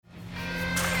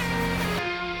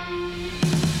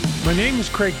My name is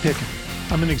Craig Picken.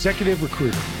 I'm an executive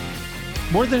recruiter.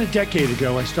 More than a decade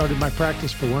ago, I started my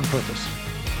practice for one purpose: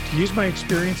 to use my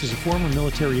experience as a former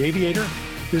military aviator,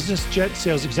 business jet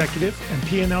sales executive, and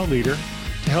P&L leader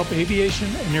to help aviation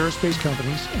and aerospace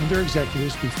companies and their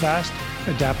executives be fast,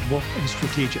 adaptable, and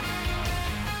strategic.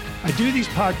 I do these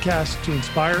podcasts to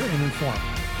inspire and inform,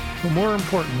 but more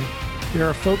importantly, they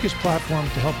are a focused platform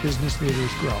to help business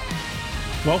leaders grow.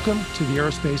 Welcome to the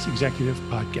Aerospace Executive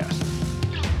Podcast.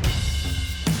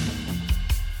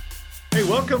 Hey,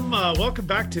 welcome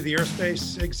back to the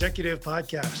Aerospace Executive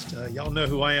Podcast. Y'all know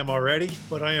who I am already,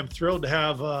 but I am thrilled to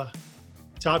have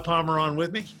Todd Palmer on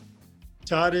with me.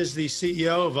 Todd is the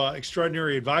CEO of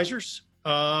Extraordinary Advisors.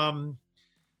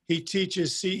 He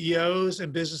teaches CEOs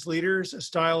and business leaders a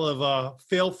style of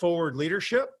fail-forward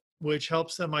leadership, which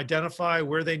helps them identify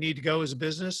where they need to go as a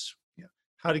business,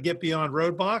 how to get beyond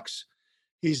roadblocks.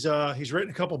 He's written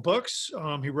a couple books.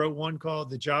 He wrote one called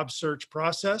The Job Search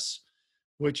Process,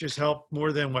 which has helped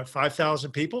more than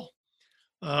 5,000 people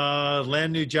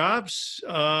land new jobs.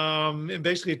 And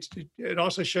basically, it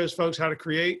also shows folks how to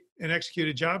create and execute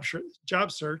a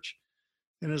job search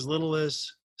in as little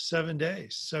as 7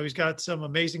 days. So he's got some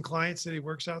amazing clients that he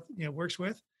works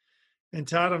with. And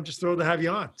Todd, I'm just thrilled to have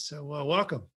you on. So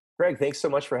welcome. Greg, thanks so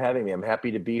much for having me. I'm happy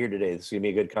to be here today. This is going to be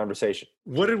a good conversation.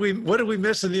 What did we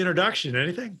miss in the introduction?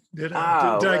 Anything? Did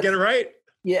I get it right?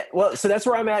 Yeah, well, so that's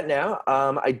where I'm at now.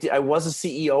 I was a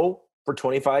CEO for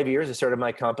 25 years. I started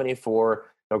my company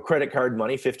for credit card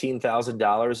money,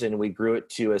 $15,000, and we grew it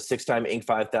to a 6-time Inc.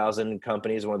 5000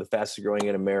 company, is one of the fastest growing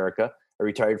in America. I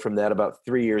retired from that about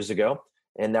 3 years ago,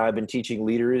 and now I've been teaching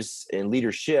leaders and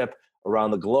leadership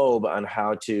around the globe on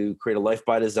how to create a life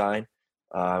by design.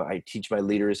 I teach my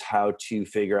leaders how to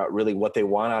figure out really what they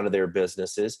want out of their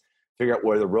businesses, figure out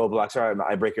where the roadblocks are.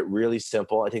 I break it really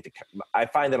simple. I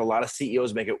find that a lot of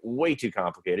CEOs make it way too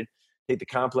complicated. Take the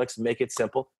complex, make it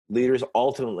simple. Leaders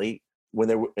ultimately, when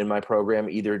they're in my program,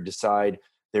 either decide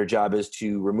their job is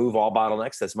to remove all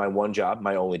bottlenecks. That's my one job,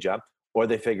 my only job. Or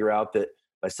they figure out that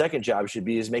my second job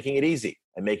is making it easy.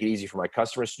 I make it easy for my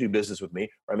customers to do business with me,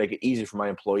 or I make it easy for my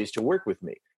employees to work with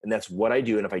me. And that's what I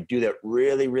do. And if I do that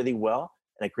really, really well,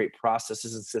 and I create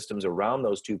processes and systems around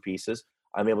those two pieces,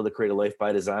 I'm able to create a life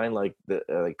by design like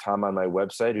Tom on my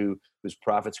website, whose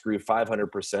profits grew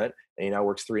 500%, and he now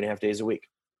works 3.5 days a week.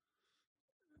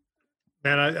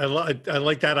 Man, I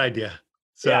like that idea.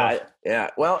 So. Yeah.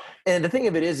 Well, and the thing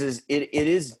of it is it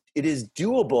is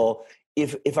doable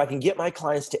if I can get my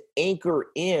clients to anchor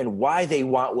in why they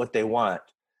want what they want.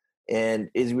 And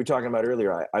as we were talking about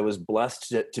earlier, I was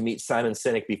blessed to meet Simon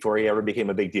Sinek before he ever became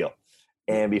a big deal,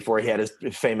 and before he had his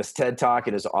famous TED Talk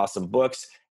and his awesome books.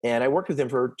 And I worked with him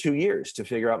for 2 years to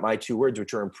figure out my 2 words,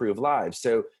 which are improve lives.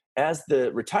 So as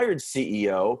the retired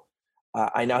CEO,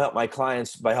 I now help my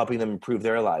clients by helping them improve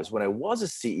their lives. When I was a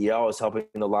CEO, I was helping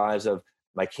the lives of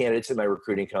my candidates in my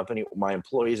recruiting company, my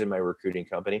employees in my recruiting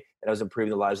company, and I was improving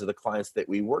the lives of the clients that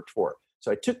we worked for.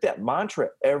 So I took that mantra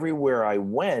everywhere I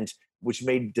went, which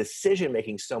made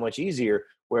decision-making so much easier.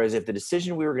 Whereas if the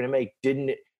decision we were going to make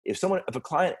if a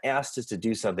client asked us to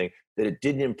do something that it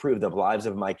didn't improve the lives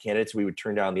of my candidates, we would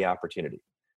turn down the opportunity.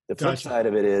 The flip side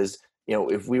of it is,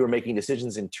 if we were making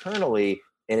decisions internally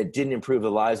and it didn't improve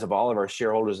the lives of all of our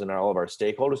shareholders and all of our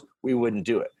stakeholders, we wouldn't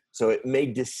do it. So it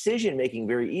made decision-making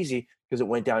very easy because it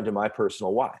went down to my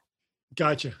personal why.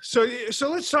 Gotcha. So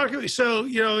let's talk. So,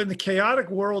 in the chaotic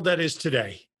world that is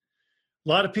today, a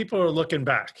lot of people are looking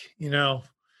back,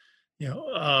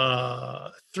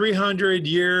 300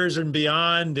 years and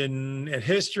beyond in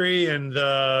history and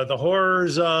the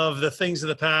horrors of the things of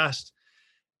the past.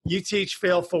 You teach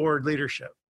fail forward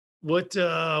leadership. What's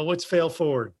fail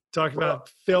forward? Talk about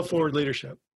fail forward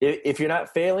leadership. If you're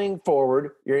not failing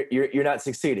forward, you're not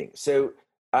succeeding. So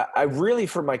I really,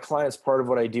 for my clients, part of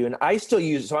what I do, and I still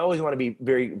use, so I always want to be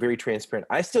very, very transparent.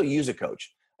 I still use a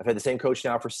coach. I've had the same coach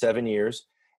now for 7 years,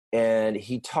 and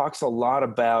he talks a lot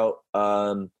about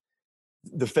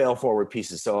the fail forward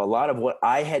pieces. So a lot of what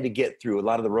I had to get through, a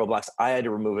lot of the roadblocks I had to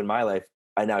remove in my life,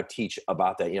 I now teach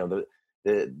about that.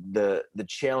 The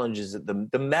challenges,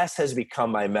 the mess has become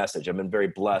my message. I've been very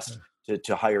blessed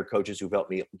to hire coaches who've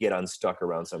helped me get unstuck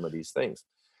around some of these things.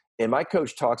 And my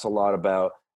coach talks a lot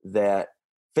about that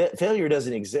failure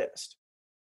doesn't exist.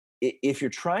 If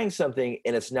you're trying something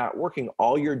and it's not working,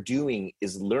 all you're doing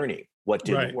is learning what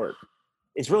didn't work.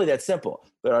 It's really that simple.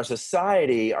 But our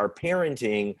society, our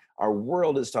parenting, our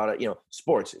world is taught,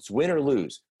 sports, it's win or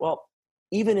lose. Well,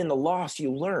 even in the loss,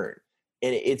 you learn.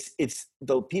 And it's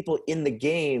the people in the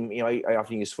game, I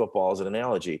often use football as an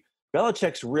analogy.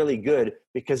 Belichick's really good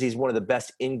because he's one of the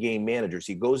best in-game managers.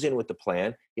 He goes in with the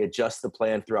plan. He adjusts the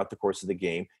plan throughout the course of the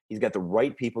game. He's got the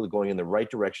right people going in the right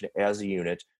direction as a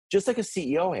unit, just like a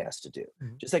CEO has to do,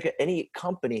 just like any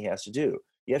company has to do.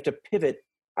 You have to pivot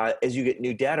as you get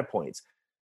new data points.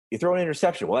 You throw an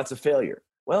interception. Well, that's a failure.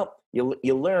 Well,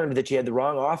 you learned that you had the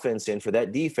wrong offense in for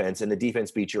that defense, and the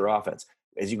defense beats your offense.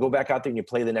 As you go back out there and you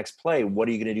play the next play, what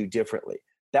are you going to do differently?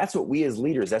 That's what we as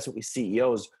leaders, that's what we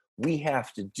CEOs, we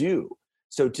have to do.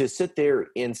 So to sit there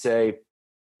and say,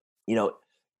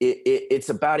 it's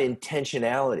about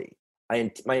intentionality.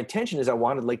 My intention is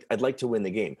I'd like to win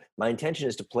the game. My intention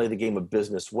is to play the game of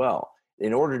business well.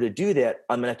 In order to do that,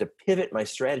 I'm going to have to pivot my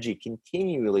strategy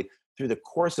continually through the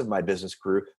course of my business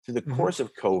career, through the course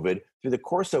of COVID, through the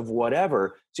course of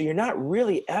whatever. So you're not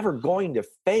really ever going to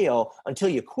fail until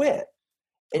you quit.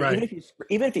 And Right.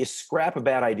 even if you scrap a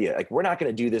bad idea, like we're not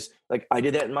going to do this, like I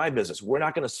did that in my business. We're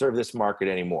not going to serve this market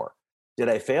anymore. Did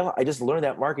I fail? I just learned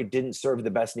that market didn't serve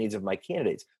the best needs of my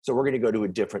candidates. So we're going to go to a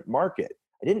different market.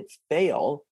 I didn't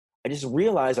fail. I just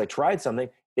realized I tried something.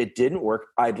 It didn't work.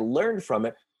 I'd learned from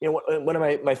it. One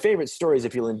of my favorite stories,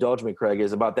 if you'll indulge me, Craig,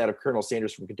 is about that of Colonel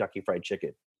Sanders from Kentucky Fried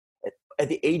Chicken. At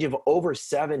the age of over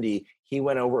 70, he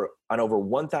went on over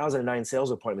 1,009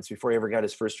 sales appointments before he ever got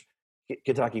his first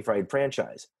Kentucky Fried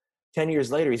franchise. 10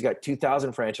 years later, he's got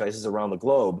 2,000 franchises around the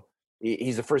globe.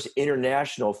 He's the first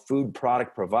international food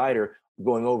product provider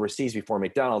going overseas before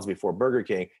McDonald's, before Burger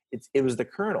King. It was the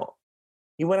Colonel.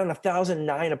 He went on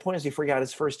 1,009 appointments before he got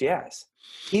his first yes.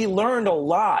 He learned a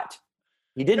lot.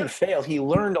 He didn't fail. He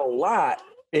learned a lot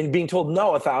in being told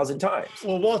no 1,000 times.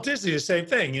 Well, Walt Disney, the same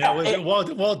thing.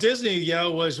 Walt Disney,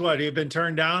 was what? He had been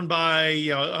turned down by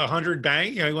 100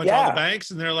 banks. He went to all the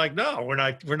banks, and they're like, "No, we're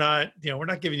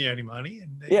not giving you any money."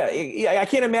 And I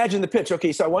can't imagine the pitch.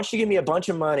 Okay, so I want you to give me a bunch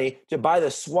of money to buy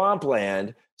the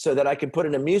swampland so that I can put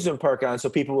an amusement park on so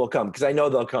people will come because I know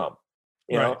they'll come.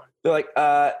 They're like,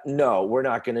 "No, we're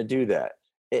not going to do that."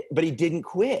 But he didn't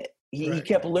quit. He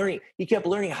kept learning. He kept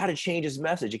learning how to change his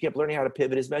message. He kept learning how to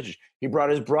pivot his message. He brought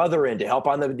his brother in to help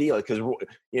on the deal because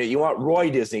you want Roy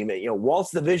Disney.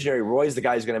 Walt's the visionary. Roy's the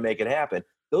guy who's going to make it happen.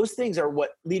 Those things are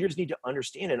what leaders need to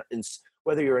understand. And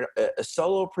whether you're a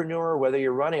solopreneur, whether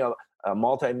you're running a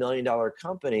multi-million-dollar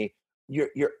company,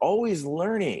 you're always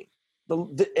learning.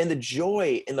 And the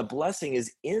joy and the blessing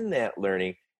is in that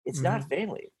learning. It's not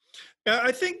failing. Yeah,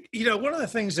 I think, one of the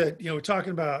things that, we're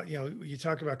talking about, you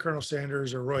talk about Colonel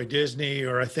Sanders or Roy Disney,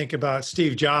 or I think about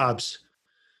Steve Jobs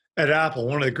at Apple,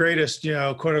 one of the greatest,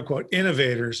 quote unquote,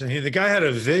 innovators. And the guy had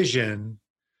a vision,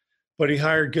 but he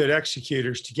hired good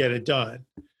executors to get it done.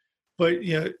 But,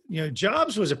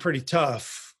 Jobs was a pretty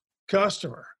tough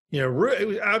customer, it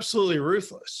was absolutely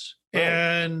ruthless. Right.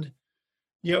 And,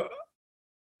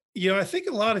 I think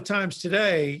a lot of times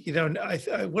today,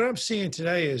 what I'm seeing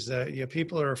today is that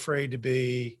people are afraid to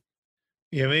be,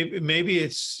 maybe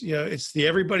it's it's the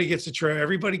everybody gets a trophy,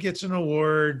 everybody gets an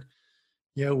award.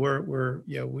 We're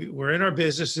in our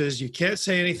businesses. You can't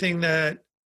say anything that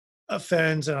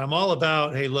offends, and I'm all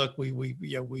about, hey, look, we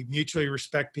mutually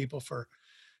respect people for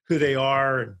who they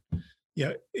are,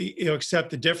 and accept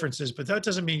the differences. But that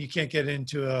doesn't mean you can't get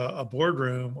into a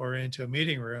boardroom or into a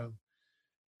meeting room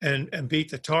and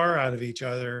beat the tar out of each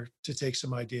other to take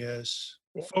some ideas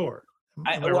forward.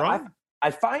 Am I wrong? I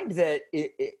find that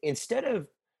instead of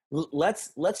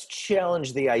let's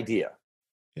challenge the idea.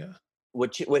 Yeah.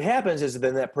 What happens is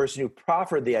then that person who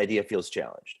proffered the idea feels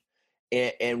challenged,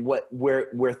 and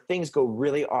where things go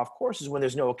really off course is when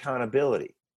there's no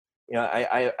accountability.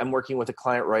 I'm working with a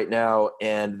client right now,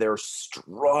 and they're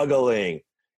struggling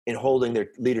in holding their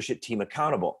leadership team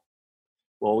accountable.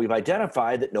 Well, we've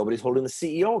identified that nobody's holding the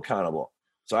CEO accountable.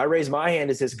 So I raise my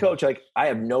hand as his coach. Like, I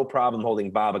have no problem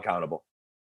holding Bob accountable.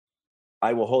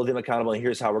 I will hold him accountable, and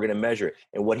here's how we're going to measure it.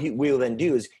 And what he will then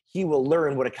do is he will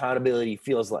learn what accountability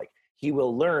feels like. He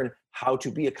will learn how to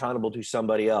be accountable to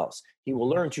somebody else. He will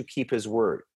learn to keep his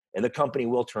word, and the company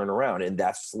will turn around. And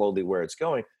that's slowly where it's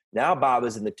going. Now Bob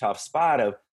is in the tough spot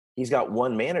of he's got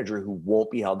one manager who won't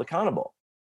be held accountable.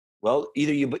 Well,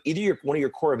 either one of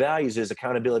your core values is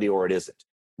accountability or it isn't.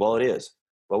 Well, it is.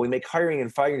 Well, we make hiring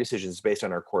and firing decisions based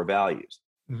on our core values.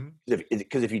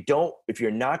 Because if you're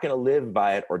not going to live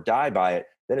by it or die by it,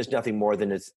 then it's nothing more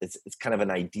than it's kind of an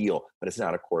ideal, but it's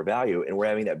not a core value. And we're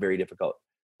having that very difficult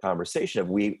conversation of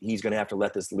he's going to have to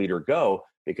let this leader go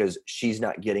because she's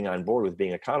not getting on board with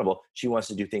being accountable. She wants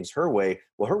to do things her way.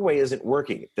 Well, her way isn't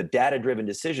working. The data-driven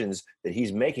decisions that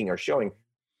he's making are showing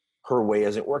her way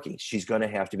isn't working. She's going to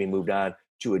have to be moved on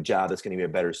to a job that's going to be a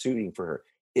better suiting for her.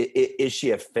 Is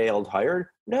she a failed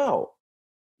hire? No.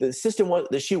 the system was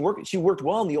that she worked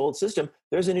well in the old system.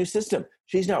 There's a new system.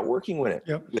 She's not working with it.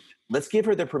 Yep. Let's give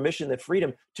her the permission, the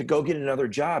freedom to go get another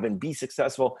job and be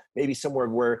successful, maybe somewhere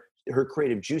where her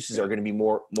creative juices are going to be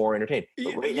more entertained.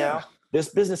 But right now, this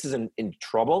business is in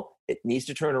trouble. It needs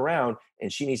to turn around,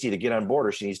 and she needs to either get on board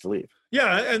or she needs to leave.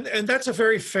 Yeah, and that's a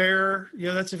very fair,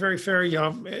 that's a very fair,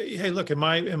 hey, look, in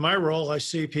my role, I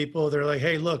see people, they're like,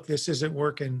 hey, look, this isn't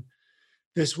working.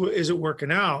 This isn't working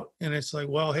out. And it's like,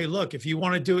 well, hey, look, if you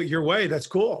want to do it your way, that's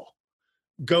cool.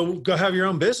 Go have your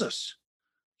own business.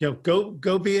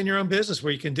 Go be in your own business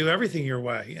where you can do everything your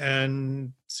way,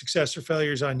 and success or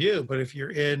failure is on you. But if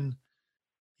you're in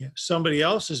somebody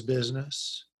else's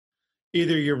business,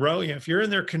 either you're rowing, if you're in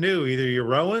their canoe, either you're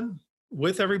rowing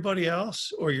with everybody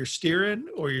else, or you're steering,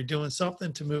 or you're doing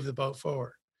something to move the boat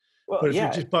forward. Well, but if you're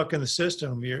just bucking the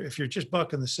system,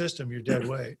 you're dead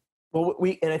weight. Well,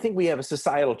 I think we have a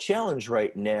societal challenge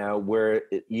right now where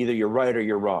either you're right or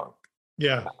you're wrong.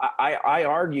 Yeah. I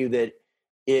argue that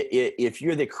if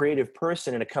you're the creative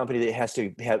person in a company that has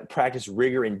to practice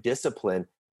rigor and discipline,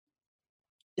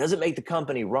 it doesn't make the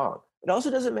company wrong. It also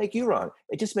doesn't make you wrong.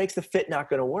 It just makes the fit not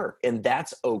going to work. And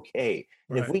that's okay.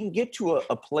 And if we can get to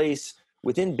a place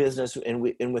within business and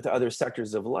with other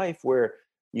sectors of life where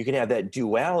you can have that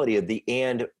duality of the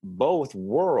and both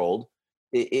world,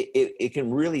 it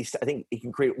can really, I think it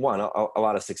can create one, a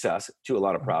lot of success, two, a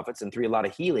lot of profits, and three, a lot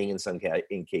of healing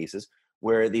in cases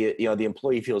where the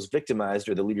employee feels victimized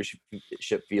or the leadership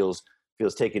feels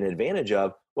taken advantage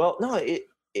of. Well, no,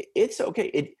 it's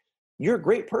okay. You're a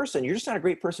great person. You're just not a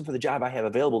great person for the job I have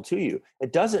available to you.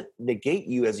 It doesn't negate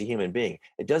you as a human being.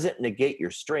 It doesn't negate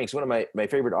your strengths. One of my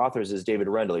favorite authors is David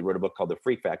Rendell. He wrote a book called The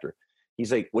Freak Factor.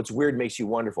 He's like, what's weird makes you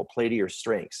wonderful. Play to your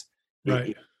strengths.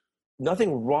 Right.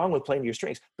 Nothing wrong with playing to your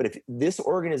strengths. But if this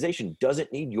organization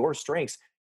doesn't need your strengths,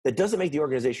 that doesn't make the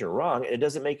organization wrong, and it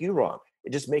doesn't make you wrong.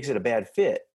 It just makes it a bad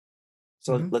fit.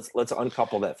 So let's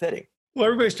uncouple that fitting. Well,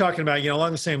 everybody's talking about,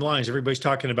 along the same lines, everybody's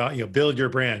talking about, build your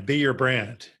brand, be your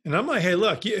brand. And I'm like, hey,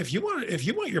 look, if you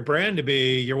want your brand to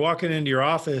be, you're walking into your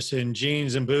office in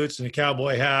jeans and boots and a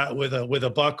cowboy hat with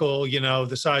a buckle,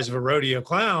 the size of a rodeo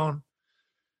clown,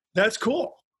 that's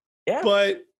cool. Yeah.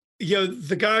 But,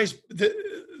 the guys,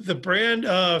 the brand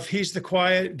of he's the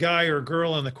quiet guy or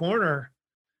girl in the corner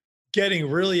getting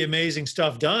really amazing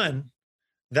stuff done,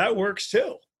 that works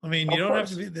too. I mean, you don't have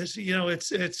to be this,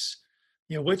 it's,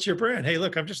 what's your brand? Hey,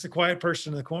 look, I'm just the quiet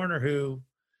person in the corner who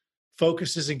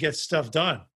focuses and gets stuff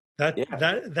done.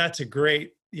 That's a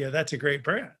great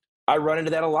brand. I run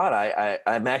into that a lot.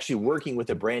 I'm actually working with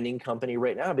a branding company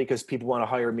right now because people want to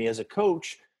hire me as a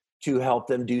coach to help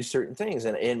them do certain things.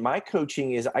 And my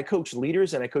coaching is I coach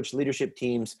leaders and I coach leadership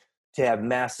teams to have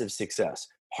massive success.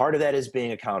 Part of that is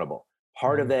being accountable.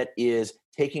 Part of that is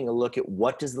taking a look at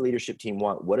what does the leadership team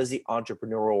want? What does the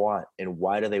entrepreneur want? And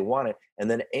why do they want it? And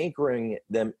then anchoring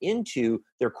them into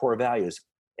their core values.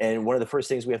 And one of the first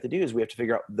things we have to do is we have to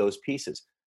figure out those pieces.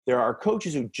 There are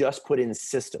coaches who just put in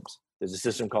systems. There's a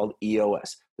system called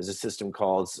EOS. There's a system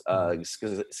called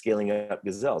Scaling Up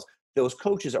Gazelles. Those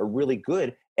coaches are really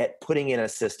good at putting in a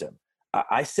system.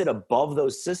 I sit above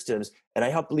those systems and I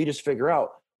help leaders figure out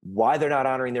why they're not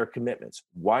honoring their commitments.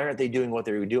 Why aren't they doing what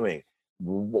they're doing?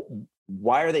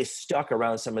 Why are they stuck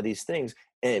around some of these things?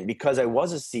 And because I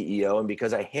was a CEO and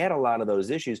because I had a lot of those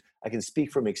issues, I can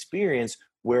speak from experience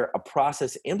where a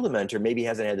process implementer maybe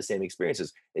hasn't had the same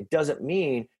experiences. It doesn't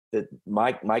mean that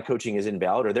my coaching is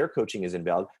invalid or their coaching is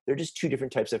invalid. They're just two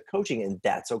different types of coaching, and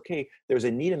that's okay. There's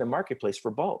a need in the marketplace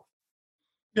for both.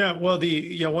 Yeah, well,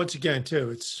 once again, too,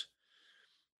 it's,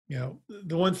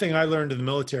 the one thing I learned in the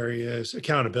military is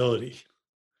accountability.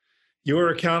 You are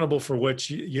accountable for what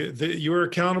you are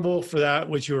accountable for that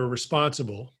which you are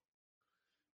responsible.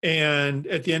 And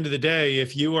at the end of the day,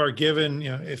 if you are given,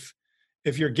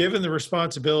 if you're given the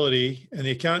responsibility and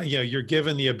the account, you're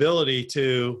given the ability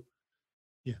to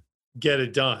get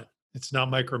it done. It's not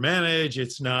micromanage.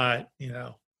 It's not,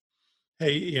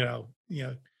 hey,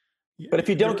 But if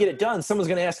you don't get it done, someone's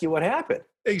going to ask you what happened.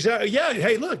 Exactly. Yeah.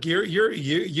 Hey, look,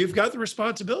 you've got the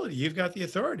responsibility. You've got the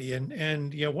authority.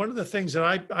 And one of the things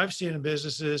that I've seen in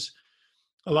business is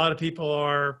a lot of people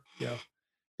are,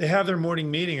 they have their morning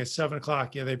meeting at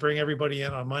 7:00. They bring everybody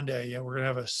in on Monday. We're going to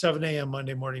have a 7 a.m.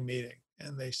 Monday morning meeting.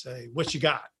 And they say, what you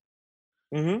got?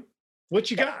 Mm-hmm. What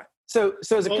you got? So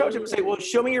as a coach, I would say, well,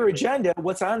 show me your agenda.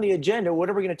 What's on the agenda? What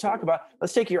are we going to talk about?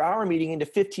 Let's take your hour meeting into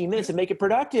 15 minutes and make it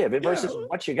productive versus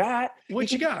what you got.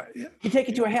 What you got? Yeah. You take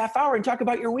it to a half hour and talk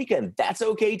about your weekend. That's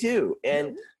okay too.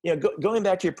 And going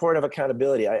back to your point of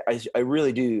accountability, I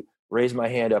really do raise my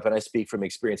hand up and I speak from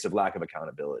experience of lack of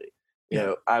accountability.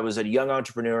 I was a young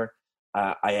entrepreneur.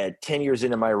 I had 10 years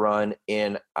into my run,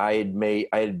 and I had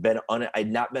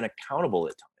not been accountable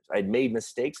at times. I had made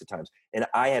mistakes at times, and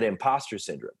I had imposter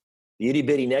syndrome. The itty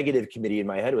bitty negative committee in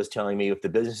my head was telling me, if the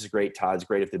business is great, Todd's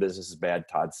great. If the business is bad,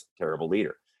 Todd's a terrible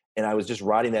leader. And I was just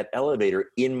riding that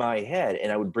elevator in my head,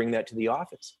 and I would bring that to the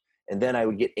office. And then I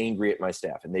would get angry at my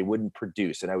staff, and they wouldn't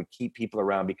produce, and I would keep people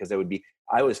around because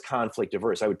I was conflict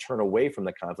averse. I would turn away from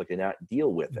the conflict and not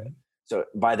deal with it. So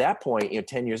by that point,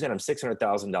 10 years in, I'm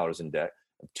 $600,000 in debt.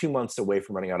 I'm 2 months away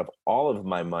from running out of all of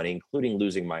my money, including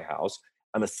losing my house.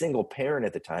 I'm a single parent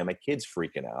at the time. My kid's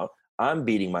freaking out. I'm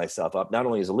beating myself up, not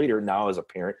only as a leader, now as a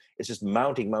parent. It's just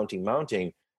mounting.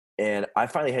 And I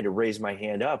finally had to raise my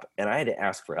hand up, and I had to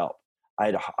ask for help.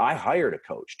 I hired a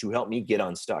coach to help me get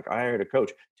unstuck. I hired a coach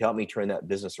to help me turn that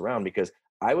business around, because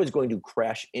I was going to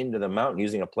crash into the mountain.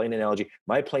 Using a plane analogy,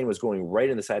 my plane was going right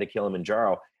in the side of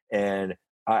Kilimanjaro, and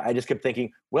I just kept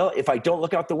thinking, well, if I don't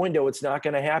look out the window, it's not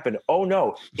going to happen. Oh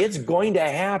no, it's going to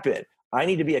happen. I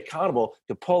need to be accountable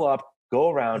to pull up, go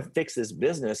around, fix this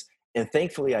business. And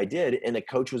thankfully I did. And the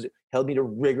coach held me to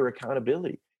rigor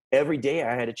accountability. Every day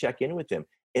I had to check in with him.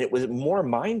 And it was more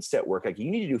mindset work. Like, you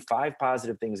need to do 5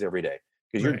 positive things every day,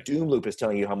 because your doom loop is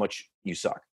telling you how much you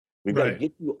suck. We've got to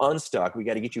get you unstuck. We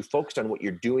got to get you focused on what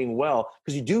you're doing well,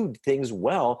 because you do things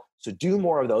well. So do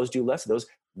more of those, do less of those,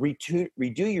 redo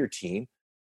your team.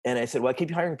 And I said, well, I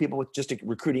keep hiring people with just a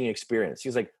recruiting experience. He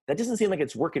was like, that doesn't seem like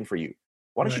it's working for you.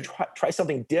 Why don't you try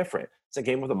something different? So I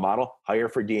came with a model: hire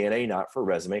for DNA, not for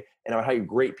resume. And I would hire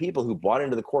great people who bought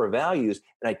into the core values,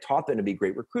 and I taught them to be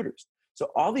great recruiters. So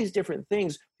all these different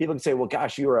things, people can say, well,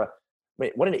 gosh, what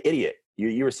an idiot.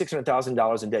 You were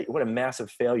 $600,000 in debt. What a massive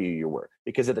failure you were.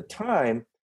 Because at the time,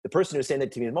 the person who was saying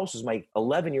that to me the most was my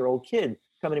 11-year-old kid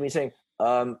coming to me saying,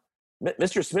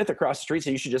 Mr. Smith across the street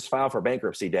said you should just file for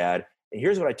bankruptcy, Dad. And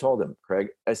here's what I told him, Craig.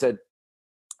 I said,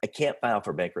 I can't file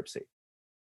for bankruptcy.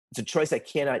 It's a choice I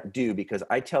cannot do, because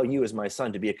I tell you as my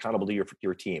son to be accountable to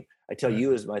your team. I tell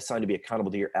you as my son to be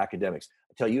accountable to your academics.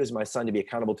 I tell you as my son to be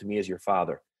accountable to me as your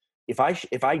father. If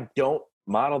I don't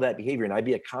model that behavior, and I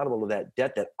be accountable to that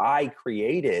debt that I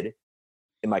created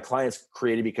and my clients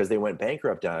created because they went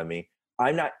bankrupt on me,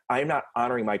 I'm not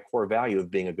honoring my core value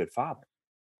of being a good father.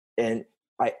 And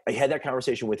I had that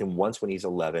conversation with him once when he's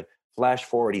 11. Flash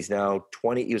forward, he's now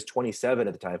 20. He was 27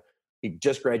 at the time. He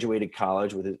just graduated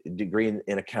college with a degree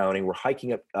in accounting. We're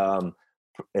hiking up down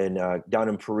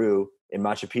in Peru in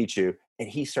Machu Picchu, and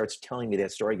he starts telling me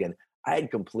that story again. I had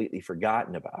completely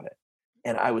forgotten about it,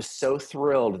 and I was so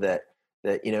thrilled that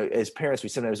as parents, we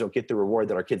sometimes don't get the reward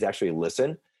that our kids actually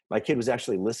listen. My kid was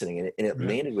actually listening, and it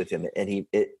landed with him, and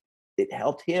it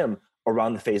helped him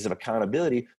around the phase of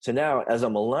accountability. So now, as a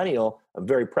millennial, I'm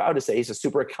very proud to say he's a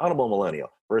super accountable millennial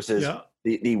versus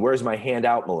the where's my hand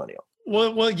out millennial.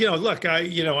 Well, look,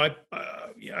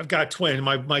 I've got twins.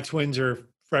 My twins are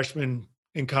freshmen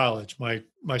in college.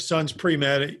 My son's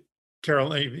pre-med at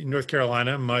North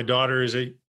Carolina. My daughter is at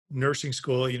nursing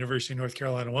school at University of North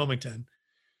Carolina, Wilmington.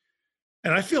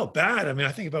 And I feel bad. I mean,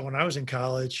 I think about when I was in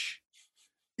college,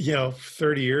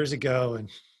 30 years ago, and,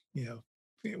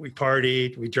 we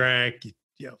partied, we drank,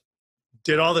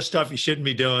 did all the stuff you shouldn't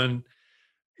be doing.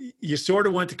 You sort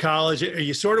of went to college,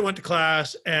 you sort of went to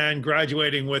class, and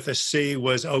graduating with a C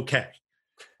was okay.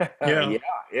 Yeah.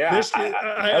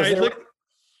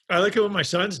 I look at what my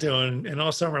son's doing, and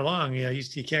all summer long,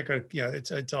 he can't go.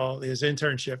 It's all, his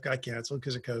internship got canceled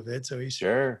because of COVID, so he's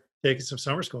taking some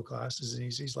summer school classes, and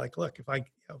he's like, look, if I,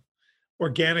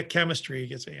 organic chemistry, he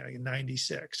gets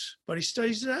 96, but he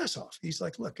studies his ass off. He's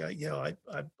like, look,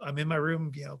 I'm in my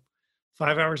room,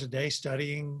 5 hours a day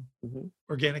studying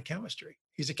organic chemistry.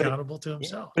 He's accountable to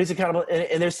himself. But he's accountable.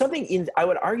 And there's something I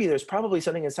would argue there's probably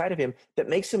something inside of him that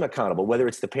makes him accountable, whether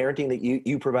it's the parenting that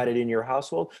you provided in your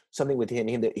household, something within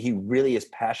him that he really is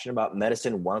passionate about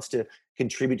medicine, wants to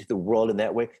contribute to the world in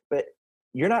that way. But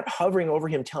you're not hovering over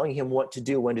him, telling him what to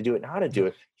do, when to do it, and how to do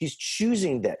it. He's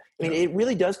choosing that. I mean, it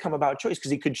really does come about choice,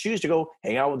 because he could choose to go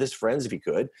hang out with his friends if he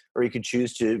could, or he could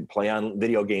choose to play on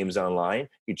video games online.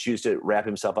 He could choose to wrap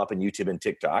himself up in YouTube and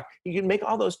TikTok. He can make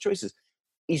all those choices.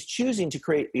 He's choosing to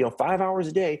create, 5 hours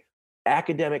a day,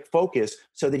 academic focus,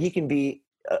 so that he can be,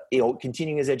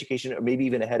 continuing his education, or maybe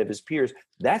even ahead of his peers.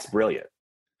 That's brilliant.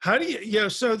 How do you,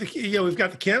 so we've got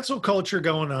the cancel culture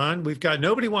going on. We've got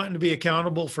nobody wanting to be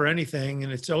accountable for anything.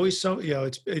 And it's always so,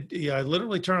 I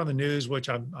literally turn on the news, which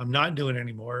I'm not doing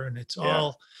anymore. And it's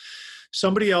all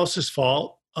somebody else's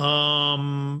fault.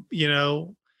 How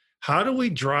do we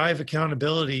drive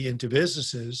accountability into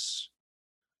businesses?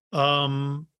 But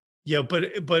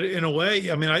in a way,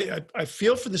 I mean, I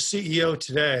feel for the CEO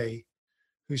today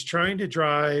who's trying to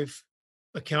drive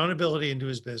accountability into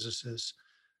his businesses.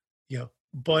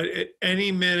 but at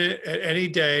any minute, at any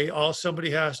day, all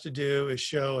somebody has to do is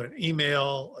show an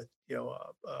email,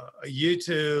 a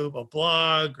YouTube, a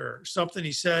blog, or something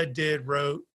he said, did,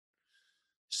 wrote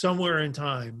somewhere in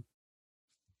time,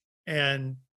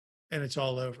 and it's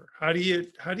all over. How do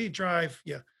you drive?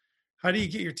 Yeah. How do you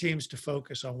get your teams to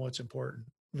focus on what's important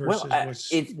Well, versus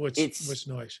it's what's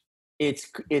noise?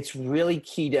 it's really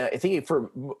key to, I think, for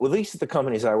at least the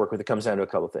companies I work with, it comes down to a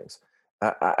couple of things.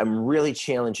 I'm really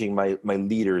challenging my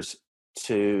leaders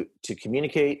to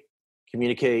communicate,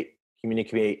 communicate,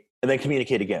 communicate, and then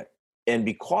communicate again. And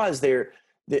because because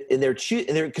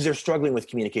they're struggling with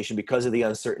communication because of the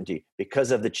uncertainty,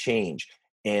 because of the change.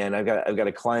 And I've got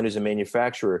a client who's a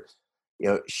manufacturer.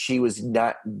 She was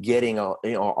not getting all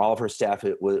of her staff.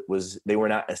 They were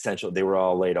not essential. They were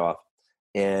all laid off.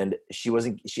 And she was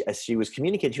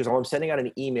communicating. She was, I'm sending out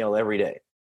an email every day.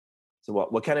 So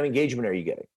what kind of engagement are you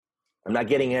getting? I'm not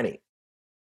getting any.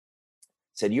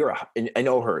 Said, and I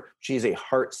know her. She's a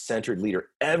heart-centered leader.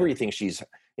 Everything she's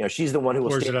the one who will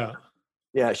pours stand. It out.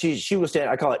 Yeah, she will stand.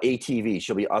 I call it ATV.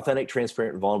 She'll be authentic,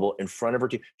 transparent, and vulnerable in front of her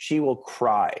team. She will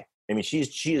cry. I mean,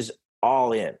 she is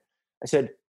all in. I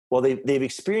said, well, they've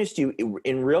experienced you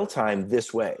in real time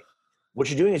this way. What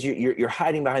you're doing is you're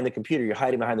hiding behind the computer. You're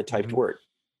hiding behind the typed word. I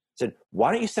said,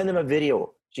 why don't you send them a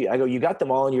video? I go, you got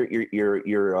them all in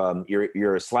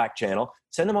your Slack channel.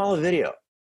 Send them all a video.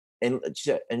 And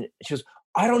she goes,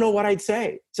 I don't know what I'd say.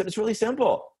 I said, it's really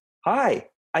simple. Hi,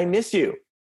 I miss you.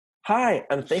 Hi,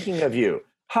 I'm thinking of you.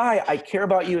 Hi, I care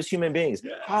about you as human beings.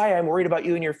 Hi, I'm worried about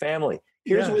you and your family.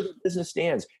 Here's where the business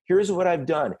stands. Here's what I've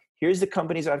done. Here's the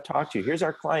companies I've talked to. Here's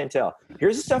our clientele.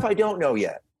 Here's the stuff I don't know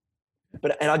yet.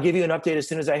 And I'll give you an update as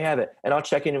soon as I have it. And I'll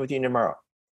check in with you tomorrow.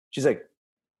 She's like,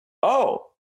 oh,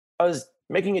 I was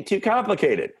making it too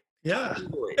complicated. Yeah.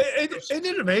 Isn't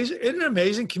it amazing? Isn't it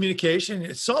amazing communication?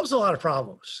 It solves a lot of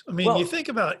problems. I mean, you think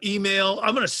about email.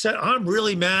 I'm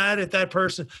really mad at that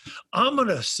person. I'm going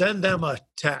to send them a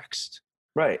text.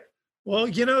 Right. Well,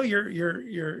 your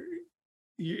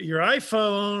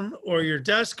iPhone or your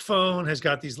desk phone has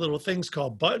got these little things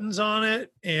called buttons on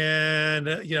it. And,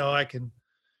 it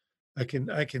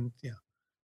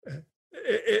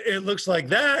looks like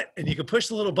that. And you can push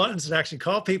the little buttons and actually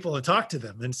call people and talk to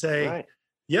them and say, right.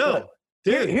 Yo,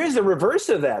 dude. Here's the reverse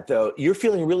of that, though. You're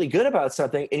feeling really good about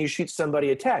something and you shoot somebody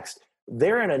a text.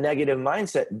 They're in a negative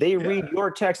mindset. They read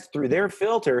your text through their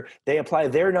filter. They apply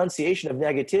their enunciation of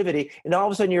negativity. And all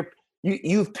of a sudden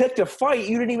you've picked a fight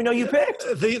you didn't even know you picked.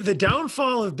 The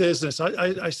downfall of business,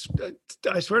 I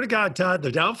swear to God, Todd,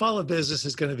 the downfall of business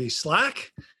is going to be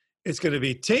Slack. It's going to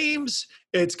be Teams.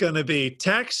 It's going to be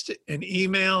text and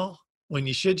email when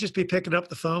you should just be picking up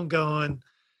the phone going,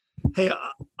 hey,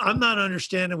 I'm not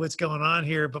understanding what's going on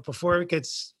here, but before it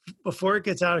gets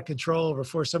out of control,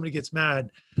 before somebody gets mad,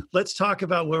 let's talk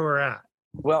about where we're at.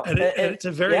 Well, and it's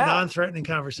a very non-threatening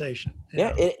conversation.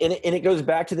 And it goes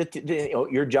back to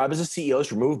your job as a CEO is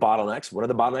to remove bottlenecks. One of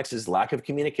the bottlenecks is lack of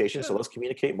communication. So let's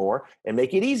communicate more and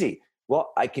make it easy.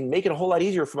 Well, I can make it a whole lot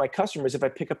easier for my customers if I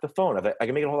pick up the phone. I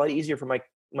can make it a whole lot easier for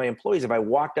my employees if I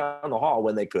walk down the hall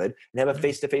when they could and have a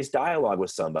face-to-face dialogue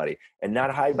with somebody and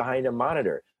not hide behind a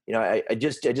monitor. I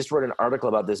just wrote an article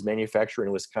about this manufacturer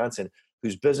in Wisconsin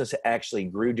whose business actually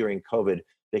grew during COVID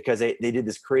because they did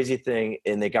this crazy thing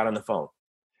and they got on the phone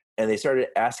and they started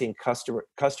asking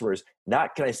customers,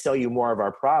 not can I sell you more of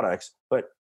our products, but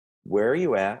where are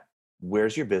you at?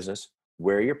 Where's your business?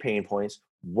 Where are your pain points?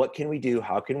 What can we do?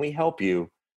 How can we help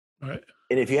you? Right.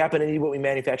 And if you happen to need what we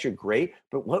manufacture, great.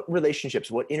 But what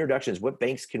relationships, what introductions, what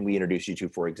banks can we introduce you to,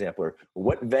 for example, or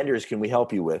what vendors can we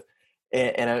help you with?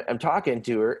 And I'm talking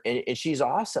to her and she's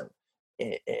awesome.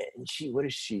 And what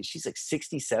is she? She's like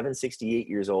 67, 68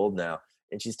 years old now.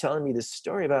 And she's telling me this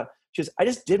story about, she goes, I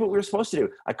just did what we were supposed to do.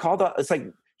 I called out,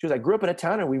 she goes, I grew up in a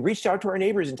town and we reached out to our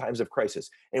neighbors in times of crisis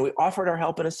and we offered our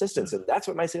help and assistance. And that's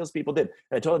what my salespeople did.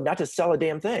 And I told them not to sell a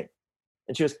damn thing.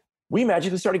 And she goes, we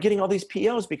magically started getting all these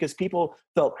POs because people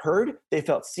felt heard, they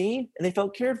felt seen, and they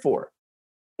felt cared for.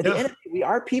 At the end of the day, we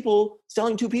are people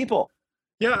selling to people.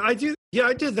 Yeah, I do. Yeah,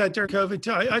 I did that during COVID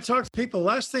too. I talked to people.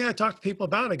 Last thing I talked to people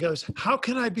about, it goes, how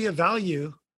can I be of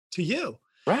value to you?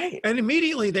 Right. And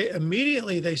immediately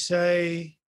they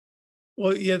say,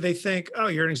 well, yeah, they think, oh,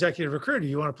 you're an executive recruiter.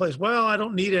 You want a place? Well, I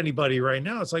don't need anybody right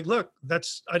now. It's like, look,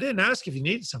 I didn't ask if you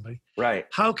needed somebody. Right.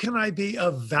 How can I be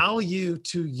of value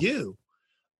to you?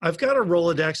 I've got a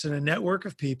Rolodex and a network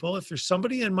of people. If there's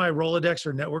somebody in my Rolodex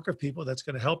or network of people that's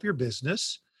going to help your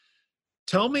business,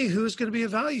 tell me who's going to be of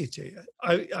value to you.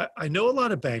 I know a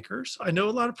lot of bankers. I know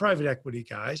a lot of private equity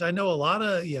guys. I know a lot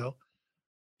of,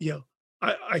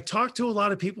 I talk to a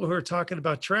lot of people who are talking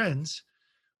about trends.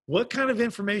 what kind of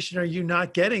information are you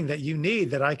not getting that you need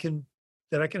that I can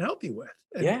help you with?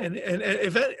 Yeah. And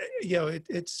if that,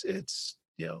 it's,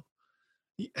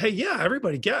 hey, yeah,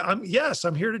 everybody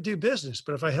I'm here to do business,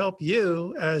 but if I help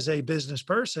you as a business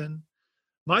person,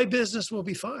 my business will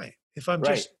be fine. If I'm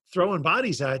Right. just throwing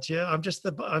bodies at you, I'm just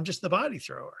the body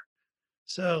thrower.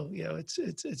 So,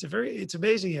 it's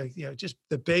amazing, just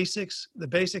the basics, the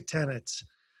basic tenets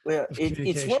Well, of it's one of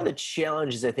communication. the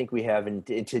challenges I think we have in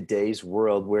today's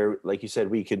world where, like you said,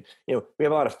 we could, we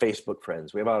have a lot of Facebook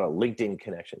friends, we have a lot of LinkedIn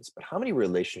connections, but how many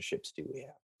relationships do we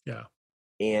have? Yeah.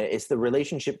 And it's the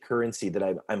relationship currency that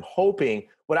I'm hoping.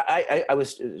 What I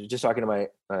was just talking to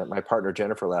my partner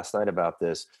Jennifer last night about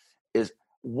this is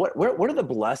what are the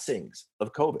blessings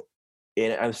of COVID?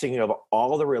 And I was thinking of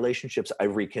all the relationships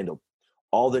I've rekindled,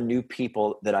 all the new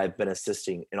people that I've been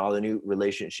assisting, and all the new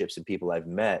relationships and people I've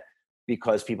met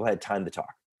because people had time to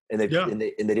talk. And Yeah.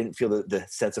 they didn't feel the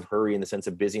sense of hurry and the sense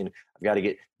of busy. And I've got to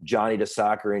get Johnny to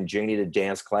soccer and Janie to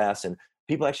dance class. And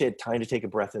people actually had time to take a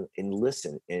breath and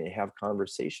listen and have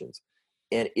conversations.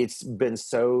 And it's been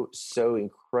so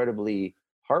incredibly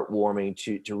heartwarming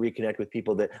to reconnect with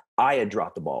people that I had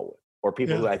dropped the ball with, or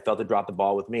people who Yeah. I felt had dropped the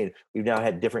ball with me. And we've now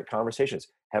had different conversations.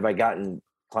 Have I gotten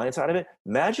clients out of it?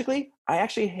 Magically, I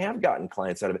actually have gotten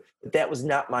clients out of it, but that was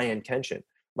not my intention.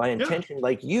 My Yeah. intention,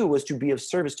 like you, was to be of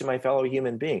service to my fellow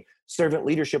human being. Servant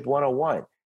leadership 101.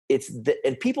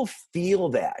 And people feel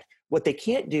that. What they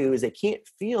can't do is they can't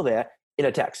feel that in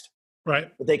a text.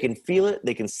 Right. But they can feel it,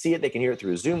 they can see it, they can hear it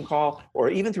through a Zoom call or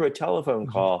even through a telephone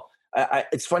Mhm. call.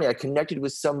 It's funny, I connected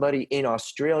with somebody in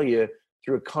Australia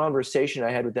through a conversation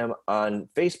I had with them on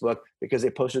Facebook because they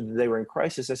posted that they were in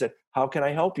crisis. I said, "How can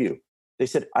I help you?" They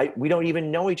said, "We don't even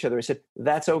know each other." I said,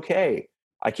 "That's okay.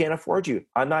 I can't afford you.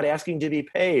 I'm not asking to be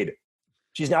paid."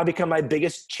 She's now become my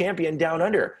biggest champion down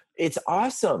under. It's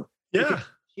awesome because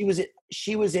Yeah.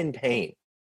 she was in pain.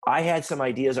 I had some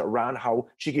ideas around how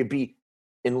she could be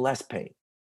in less pain,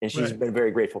 and she's Right. been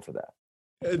very grateful for that.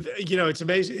 It's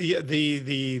amazing. Yeah,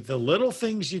 the little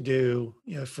things you do,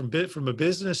 from a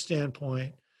business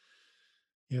standpoint,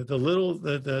 the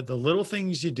little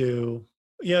things you do.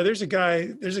 There's a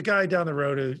guy down the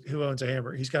road who owns a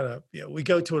hamburger. He's got we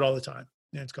go to it all the time.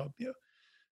 It's called,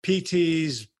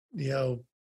 PT's,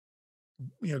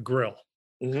 grill.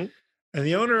 Hmm. And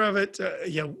the owner of it,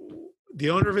 the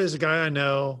owner of it is a guy I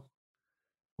know.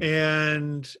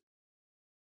 And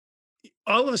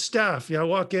all of the staff, I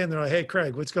walk in, they're like, "Hey,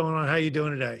 Craig, what's going on? How you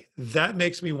doing today?" That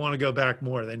makes me want to go back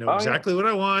more. They know Oh yeah, exactly what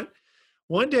I want.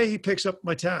 One day he picks up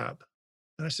my tab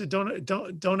and I said,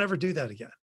 don't ever do that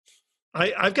again.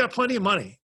 I've got plenty of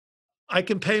money. I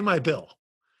can pay my bill.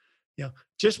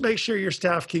 Just make sure your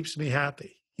staff keeps me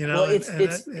happy, well, and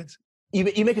it's,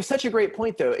 you make such a great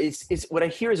point though. It's what I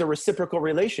hear is a reciprocal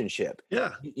relationship.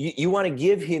 yeah, You want to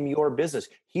give him your business.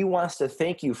 He wants to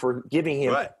thank you for giving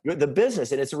him right. the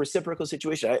business, and it's a reciprocal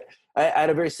situation. I had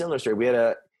a very similar story. We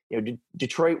had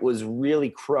Detroit was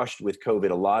really crushed with COVID.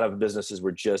 A lot of businesses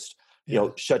were just Yeah.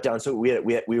 shut down. So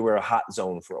we were a hot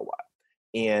zone for a while,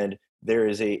 and there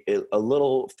is a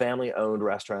little family owned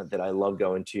restaurant that I love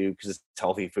going to because it's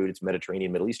healthy food. It's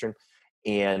Mediterranean, Middle Eastern,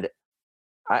 and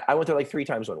I went there like 3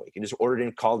 times 1 week and just ordered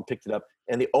in, called, picked it up.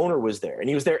 And the owner was there and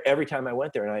he was there every time I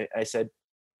went there. And I said,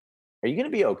 "Are you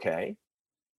going to be okay?"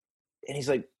 And he's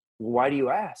like, "Why do you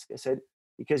ask?" I said,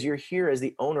 "Because you're here as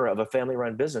the owner of a family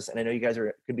run business. And I know you guys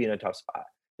could be in a tough spot."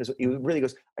 He really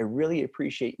goes, "I really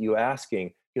appreciate you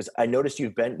asking because I noticed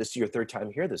this is your 3rd time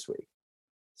here this week."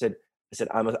 I said,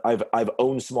 I've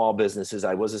owned small businesses.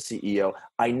 I was a CEO.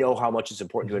 I know how much it's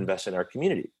important to Mhm. invest in our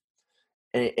community.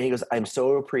 And he goes, "I'm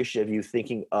so appreciative of you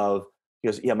thinking of," he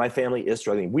goes, "Yeah, my family is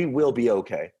struggling. We will be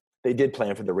okay." They did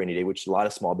plan for the rainy day, which a lot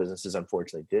of small businesses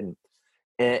unfortunately didn't.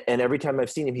 And every time I've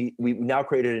seen him, we've now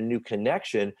created a new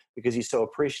connection because he's so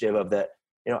appreciative of that.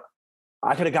 You know,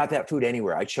 I could have got that food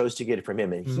anywhere. I chose to get it from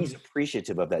him, and he's Mhm.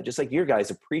 appreciative of that. Just like your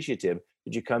guys appreciative.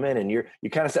 Did you come in and you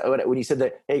kind of said when he said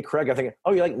that, "Hey, Craig," I'm thinking,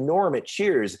 "Oh, you're like Norm at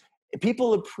Cheers."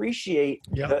 People appreciate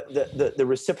Yeah. the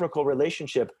reciprocal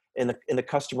relationship and the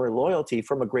customer loyalty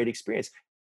from a great experience.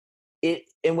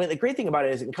 And when the great thing about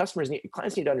it is, and clients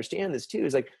need to understand this too,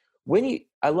 is like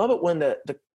I love it when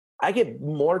I get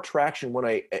more traction when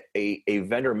a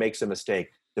vendor makes a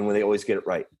mistake than when they always get it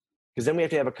right. Because then we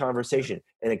have to have a Yeah. conversation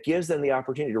and it gives them the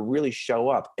opportunity to really show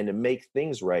up and to make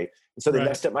things right. And so they Right.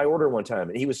 messed up my order one time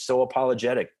and he was so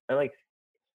apologetic. I'm like,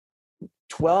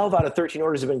 12 out of 13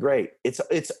 orders have been great. It's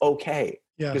okay.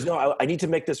 Yeah. Because no, I need to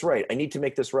make this right. I need to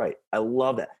make this right. I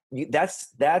love that.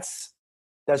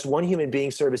 That's one human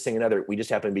being servicing another. We just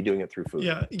happen to be doing it through food.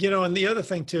 Yeah. And the other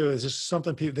thing too is just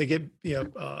something people, they get,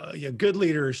 good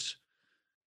leaders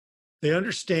They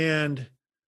understand,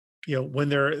 when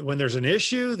there's an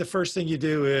issue, the first thing you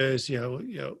do is,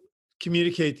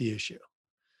 communicate the issue.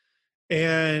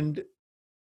 And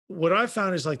what I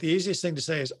found is like the easiest thing to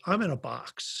say is, I'm in a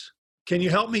box. Can you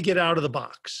help me get out of the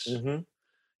box? Mm-hmm.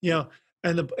 You know,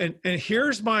 and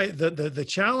here's the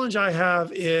challenge I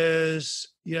have is,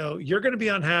 you're going to be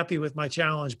unhappy with my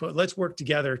challenge, but let's work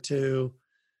together to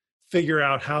figure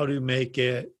out how to make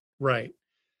it right.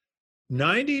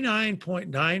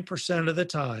 99.9% of the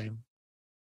time,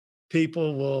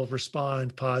 people will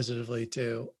respond positively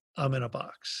to, I'm in a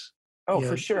box. Oh,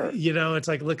 for sure. It's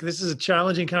like, look, this is a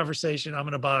challenging conversation. I'm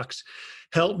in a box.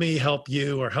 Help me help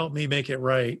you, or help me make it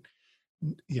right.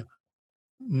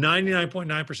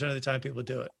 99.9% of the time people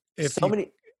do it.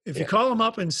 If you call them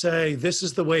up and say, this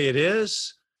is the way it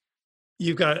is,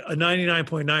 you've got a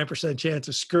 99.9% chance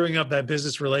of screwing up that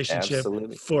business relationship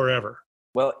forever.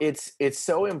 Well, it's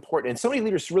so important. And so many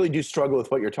leaders really do struggle with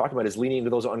what you're talking about, is leaning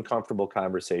into those uncomfortable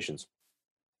conversations.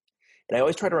 And I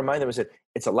always try to remind them, I said,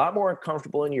 it's a lot more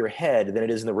uncomfortable in your head than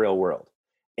it is in the real world.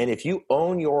 And if you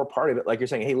own your part of it, like you're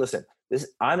saying, hey, listen,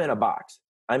 I'm in a box.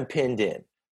 I'm pinned in.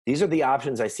 These are the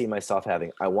options I see myself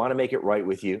having. I want to make it right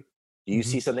with you. Do you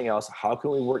see something else? How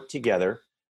can we work together?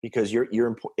 Because you're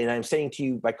important. And I'm saying to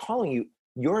you, by calling you,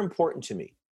 you're important to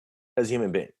me as a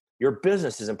human being. Your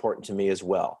business is important to me as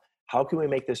well. How can we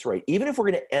make this right? Even if we're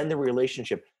going to end the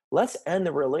relationship, let's end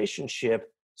the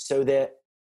relationship so that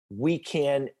we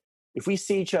can, if we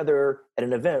see each other at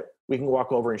an event, we can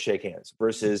walk over and shake hands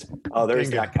versus, oh, there's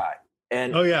that guy.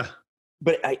 And oh yeah.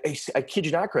 But I kid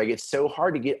you not, Craig, it's so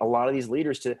hard to get a lot of these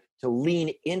leaders to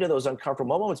lean into those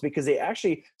uncomfortable moments, because they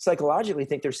actually psychologically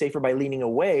think they're safer by leaning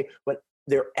away. But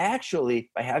they're actually,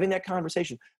 by having that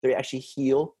conversation, they actually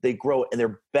heal, they grow, and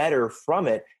they're better from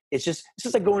it. It's just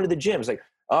like going to the gym. It's like,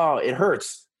 oh, it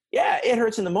hurts. Yeah, it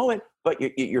hurts in the moment, but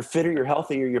you're fitter, you're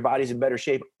healthier, your body's in better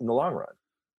shape in the long run.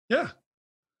 Yeah.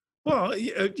 Well,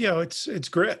 it's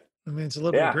grit. I mean, it's a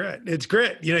little bit of grit. It's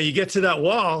grit. You get to that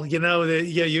wall, you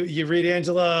read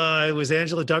it was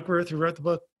Angela Duckworth who wrote the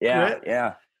book. Yeah. Grit.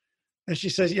 Yeah. And she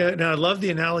says, now I love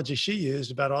the analogy she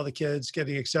used about all the kids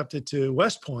getting accepted to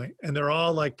West Point, and they're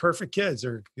all like perfect kids.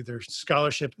 They're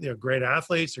scholarship, great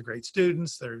athletes, they're great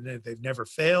students. They've never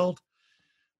failed.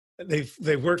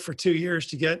 They've worked for 2 years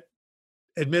to get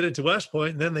admitted to West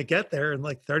Point, and then they get there, and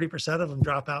like 30% of them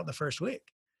drop out in the first week.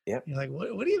 Yeah. You're like,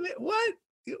 what do you mean? What?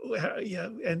 Yeah.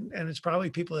 And it's probably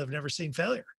people who have never seen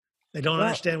failure. They don't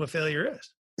understand what failure is.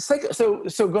 It's like, so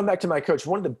going back to my coach,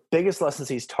 one of the biggest lessons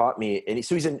he's taught me, and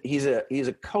he's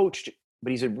a coach,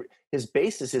 but his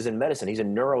basis is in medicine. He's a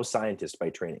neuroscientist by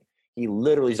training. He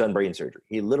literally has done brain surgery.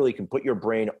 He literally can put your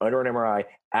brain under an MRI,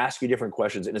 ask you different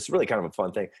questions, and it's really kind of a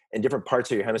fun thing. And different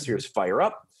parts of your hemispheres fire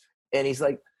up. And he's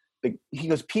like, he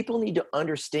goes, people need to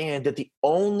understand that the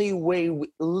only way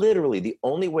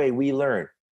we learn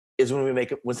is when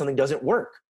something doesn't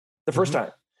work the first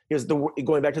time. Because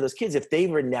going back to those kids, if they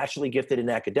were naturally gifted in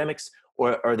academics,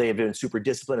 or they have been super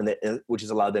disciplined, which has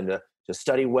allowed them to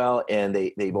study well, and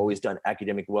they've always done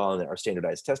academic well in our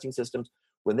standardized testing systems,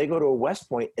 when they go to a West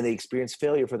Point and they experience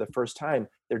failure for the first time,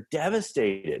 they're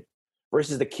devastated.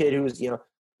 Versus the kid who's,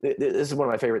 this is one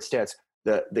of my favorite stats.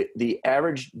 The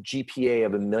average GPA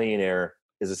of a millionaire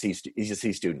is a C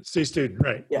student. C student,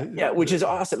 right? Yeah, which is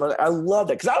awesome. I love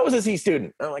that, because I was a C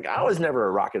student. I'm like, I was never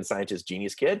a rocket scientist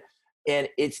genius kid. And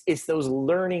it's those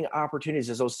learning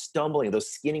opportunities, those stumbling,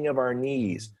 those skinning of our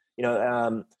knees. We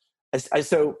were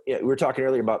talking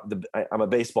earlier about I'm a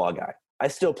baseball guy. I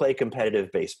still play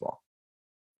competitive baseball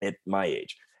at my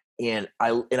age. And I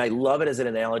love it as an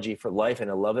analogy for life, and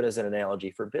I love it as an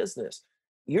analogy for business.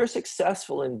 You're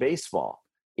successful in baseball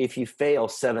if you fail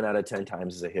 7 out of 10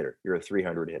 times as a hitter. You're a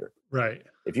 300 hitter. Right.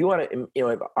 If you want to,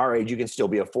 at our age, you can still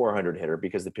be a 400 hitter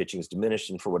because the pitching is diminished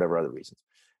and for whatever other reasons.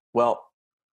 Well,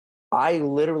 I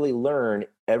literally learn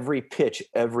every pitch,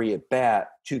 every at bat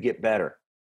to get better.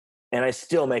 And I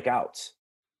still make outs.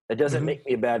 That doesn't make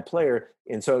me a bad player.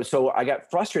 And so I got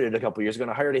frustrated a couple of years ago,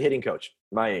 and I hired a hitting coach,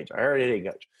 my age. I hired a hitting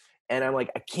coach. And I'm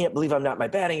like, I can't believe I'm not, my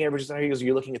batting average is not. He goes,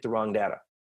 you're looking at the wrong data.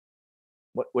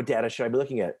 What data should I be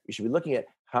looking at? You should be looking at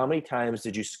how many times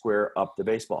did you square up the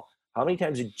baseball? How many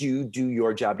times did you do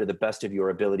your job to the best of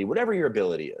your ability, whatever your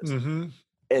ability is? And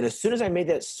as soon as I made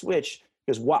that switch,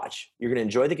 because watch, you're going to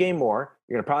enjoy the game more.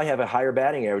 You're going to probably have a higher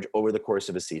batting average over the course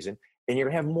of a season, and you're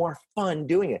going to have more fun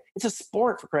doing it. It's a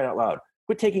sport, for crying out loud.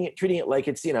 Quit treating it like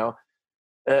it's,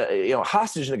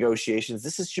 hostage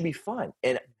negotiations. Should be fun.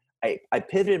 And I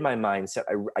pivoted my mindset.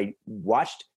 I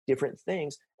watched different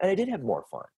things, and I did have more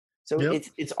fun. So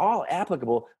it's all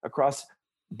applicable across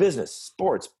business,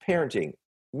 sports, parenting,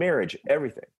 marriage,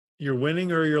 everything. You're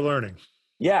winning or you're learning.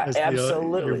 Yeah, As you're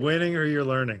absolutely. winning or you're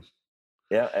learning.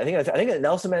 Yeah, I think that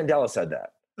Nelson Mandela said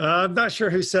that. I'm not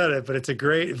sure who said it, but it's a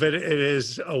great. But it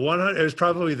is a 100. It was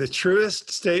probably the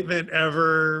truest statement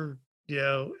ever,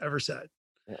 ever said.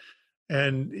 Yeah.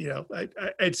 And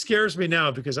it scares me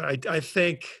now because I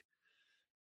think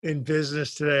in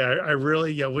business today, I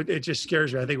really, it just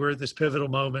scares me. I think we're at this pivotal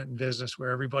moment in business where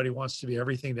everybody wants to be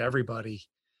everything to everybody,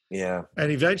 Yeah.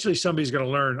 and eventually somebody's going to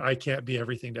learn I can't be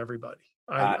everything to everybody.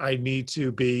 Uh, I need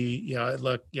to be,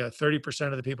 look,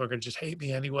 30% of the people are going to just hate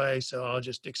me anyway, so I'll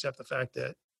just accept the fact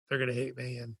that they're going to hate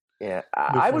me and Yeah,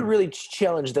 move I would forward. really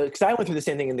challenge the because I went through the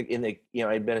same thing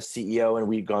I'd been a CEO and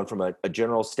we'd gone from a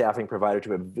general staffing provider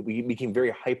to we became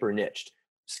very hyper niched,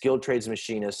 skilled trades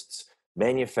machinists,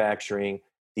 manufacturing.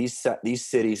 These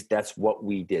cities, that's what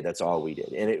we did. That's all we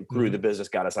did, and it grew the Mhm. business,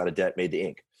 got us out of debt, made the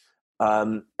ink.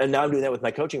 And now I'm doing that with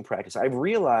my coaching practice. I've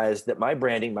realized that my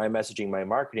branding, my messaging, my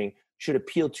marketing should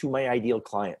appeal to my ideal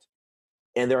client,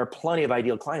 and there are plenty of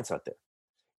ideal clients out there.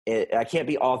 I can't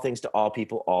be all things to all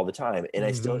people all the time. And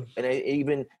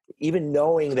Mhm. even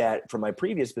knowing that from my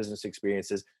previous business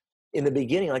experiences in the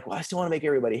beginning, like, well, I still want to make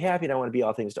everybody happy and I want to be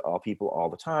all things to all people all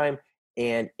the time.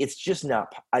 And it's just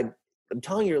not, I'm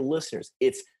telling your listeners,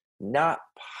 it's not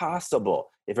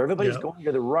possible. If everybody's Yeah. going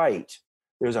to the right,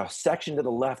 there's a section to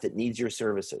the left that needs your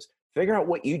services. Figure out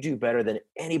what you do better than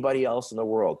anybody else in the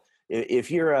world.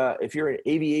 If you're an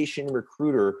aviation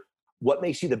recruiter, what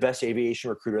makes you the best aviation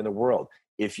recruiter in the world?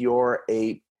 If you're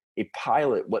a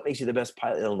pilot, what makes you the best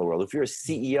pilot in the world? If you're a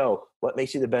CEO, what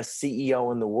makes you the best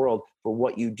CEO in the world for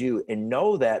what you do? And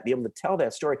know that, be able to tell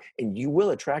that story, and you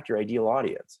will attract your ideal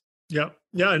audience. Yeah.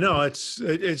 Yeah. No, it's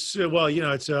well, you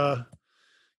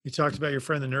talked about your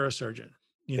friend, the neurosurgeon.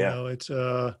 Yeah, It's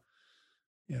you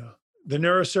know, the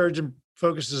neurosurgeon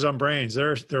focuses on brains.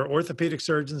 There are orthopedic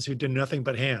surgeons who do nothing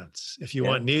but hands. If you yeah,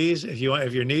 want knees, if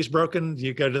your knee's broken,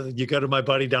 you go to my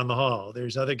buddy down the hall.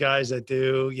 There's other guys that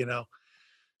do,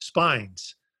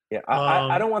 spines. yeah. I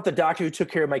Um, don't want the doctor who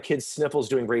took care of my kid's sniffles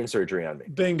doing brain surgery on me.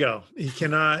 Bingo. He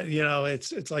cannot,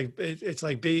 it's like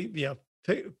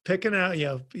picking out,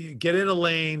 get in a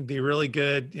lane, be really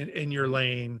good in your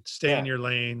lane, stay in Yeah. your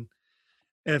lane.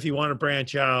 And if you want to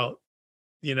branch out,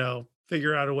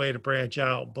 figure out a way to branch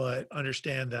out, but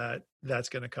understand that that's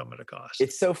going to come at a cost.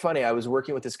 It's so funny. I was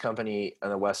working with this company on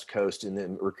the West Coast in the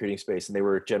recruiting space, and they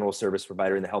were a general service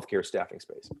provider in the healthcare staffing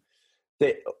space.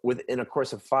 Within a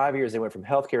course of 5 years, they went from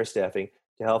healthcare staffing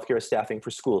to healthcare staffing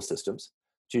for school systems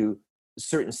to a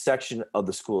certain section of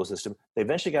the school system. They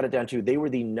eventually got it down to they were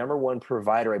the number one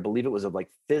provider, I believe it was, of like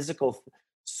physical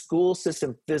school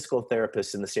system physical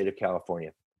therapists in the state of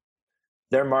California.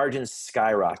 Their margins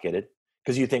skyrocketed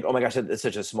because you think, oh my gosh, it's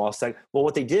such a small segment. Well,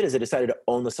 what they did is they decided to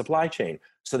own the supply chain.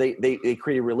 So they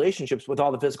created relationships with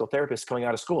all the physical therapists coming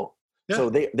out of school. Yeah. So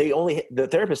the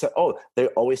therapists said, oh, they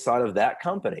always thought of that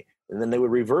company. And then they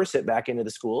would reverse it back into the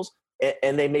schools,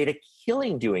 and they made a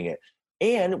killing doing it.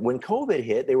 And when COVID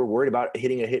hit, they were worried about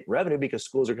hitting a hit revenue because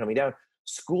schools are coming down.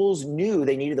 Schools knew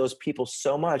they needed those people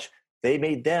so much, they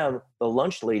made them the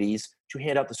lunch ladies to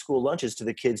hand out the school lunches to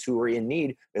the kids who were in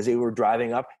need as they were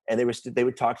driving up, and they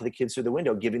would talk to the kids through the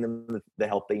window, giving them the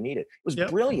help they needed. It was Yep.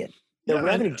 brilliant. Their Yeah. And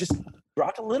revenue just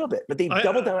dropped a little bit, but they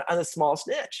doubled I, down on a small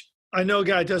snitch. I know a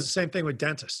guy does the same thing with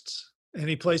dentists, and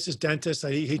he places dentists.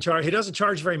 He doesn't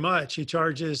charge very much. He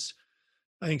charges,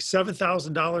 I think,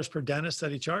 $7,000 per dentist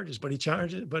that he charges, but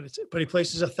he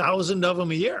places 1,000 of them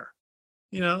a year.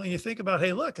 And you think about,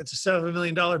 hey, look, it's a $7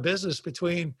 million business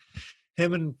between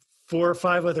him and four or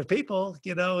five other people.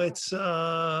 It's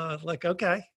like,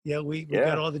 okay, yeah, we got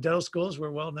Yeah. all the dental schools.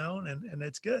 We're well known, and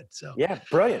it's good. So Yeah.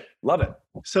 Brilliant. Love it.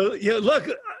 yeah, look,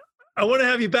 I want to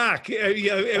have you back.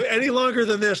 Any longer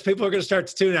than this, people are going to start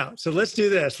to tune out. So let's do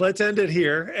this. Let's end it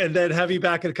here, and then have you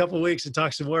back in a couple of weeks and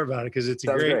talk some more about it because Sounds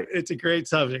great. it's a great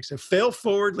subject. So fail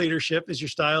forward leadership is your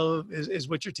style is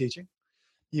what you're teaching.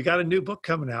 You got a new book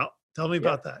coming out. Tell me Yeah.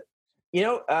 about that.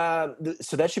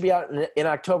 So that should be out in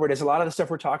October. There's a lot of the stuff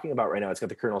we're talking about right now. It's got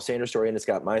the Colonel Sanders story, and it's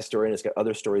got my story, and it's got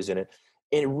other stories in it.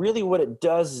 And really what it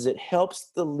does is it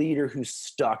helps the leader who's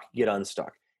stuck get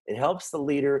unstuck. It helps the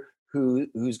leader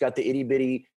who's got the itty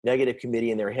bitty negative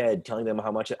committee in their head telling them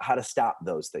how to stop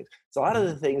those things. So a lot of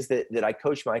the things that I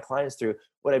coach my clients through,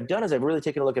 what I've done is I've really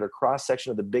taken a look at a cross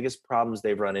section of the biggest problems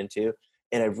they've run into,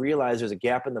 and I've realized there's a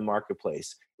gap in the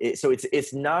marketplace. So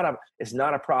it's not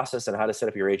a process on how to set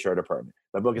up your HR department.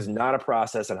 My book is not a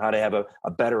process on how to have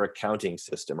a better accounting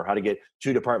system or how to get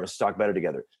two departments to talk better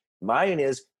together. Mine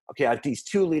is, okay, I have these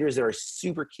two leaders that are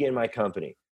super key in my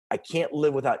company. I can't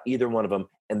live without either one of them,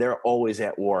 and they're always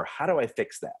at war. How do I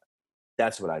fix that?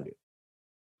 That's what I do.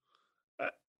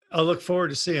 I'll look forward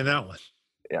to seeing that one.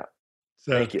 Yeah.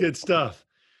 So Thank you. good stuff.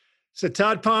 So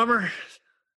Todd Palmer,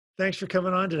 thanks for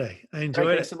coming on today. I enjoyed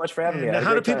it. Thanks so much for having me. And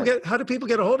how do people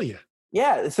get a hold of you?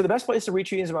 Yeah. So the best place to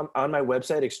reach you is on my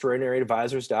website,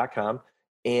 extraordinaryadvisors.com.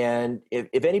 And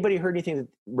if anybody heard anything that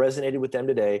resonated with them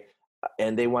today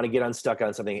and they want to get unstuck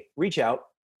on something, reach out,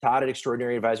 Todd at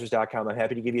extraordinaryadvisors.com. I'm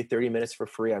happy to give you 30 minutes for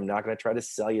free. I'm not going to try to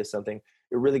sell you something.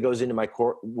 It really goes into my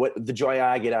core. What the joy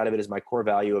I get out of it is my core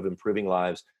value of improving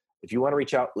lives. If you want to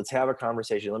reach out, let's have a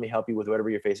conversation. Let me help you with whatever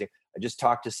you're facing. I just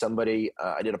talked to somebody.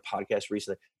 I did a podcast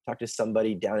recently. Talked to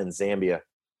somebody down in Zambia.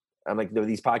 I'm like,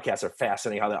 these podcasts are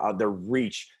fascinating, how their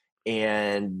reach.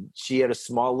 And she had a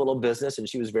small little business and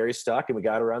she was very stuck, and we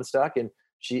got her unstuck. And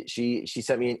she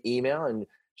sent me an email and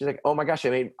she's like, oh my gosh,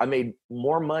 I made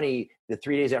more money the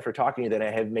 3 days after talking to you than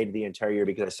I have made the entire year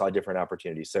because I saw different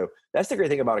opportunities. So that's the great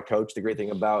thing about a coach. The great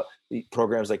thing about the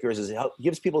programs like yours is it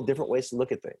gives people different ways to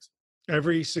look at things.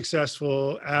 Every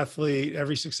successful athlete,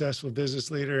 every successful business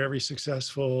leader, every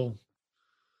successful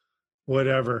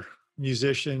whatever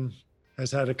musician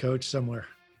has had a coach somewhere.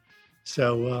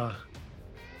 So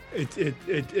it's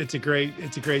a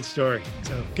great story.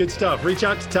 So good stuff. Reach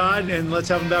out to Todd and let's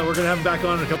have him back. We're going to have him back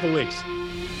on in a couple of weeks.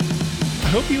 I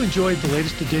hope you enjoyed the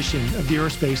latest edition of the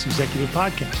Aerospace Executive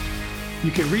Podcast. You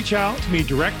can reach out to me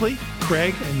directly,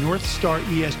 Craig at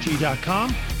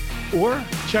NorthstarESG.com, or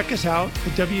check us out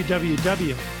at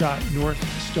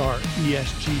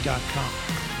www.northstaresg.com.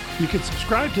 You can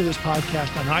subscribe to this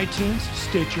podcast on iTunes,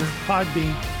 Stitcher,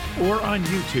 Podbean, or on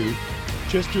YouTube.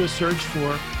 Just do a search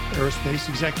for Aerospace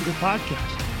Executive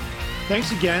Podcast.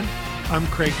 Thanks again. I'm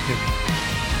Craig Pickett.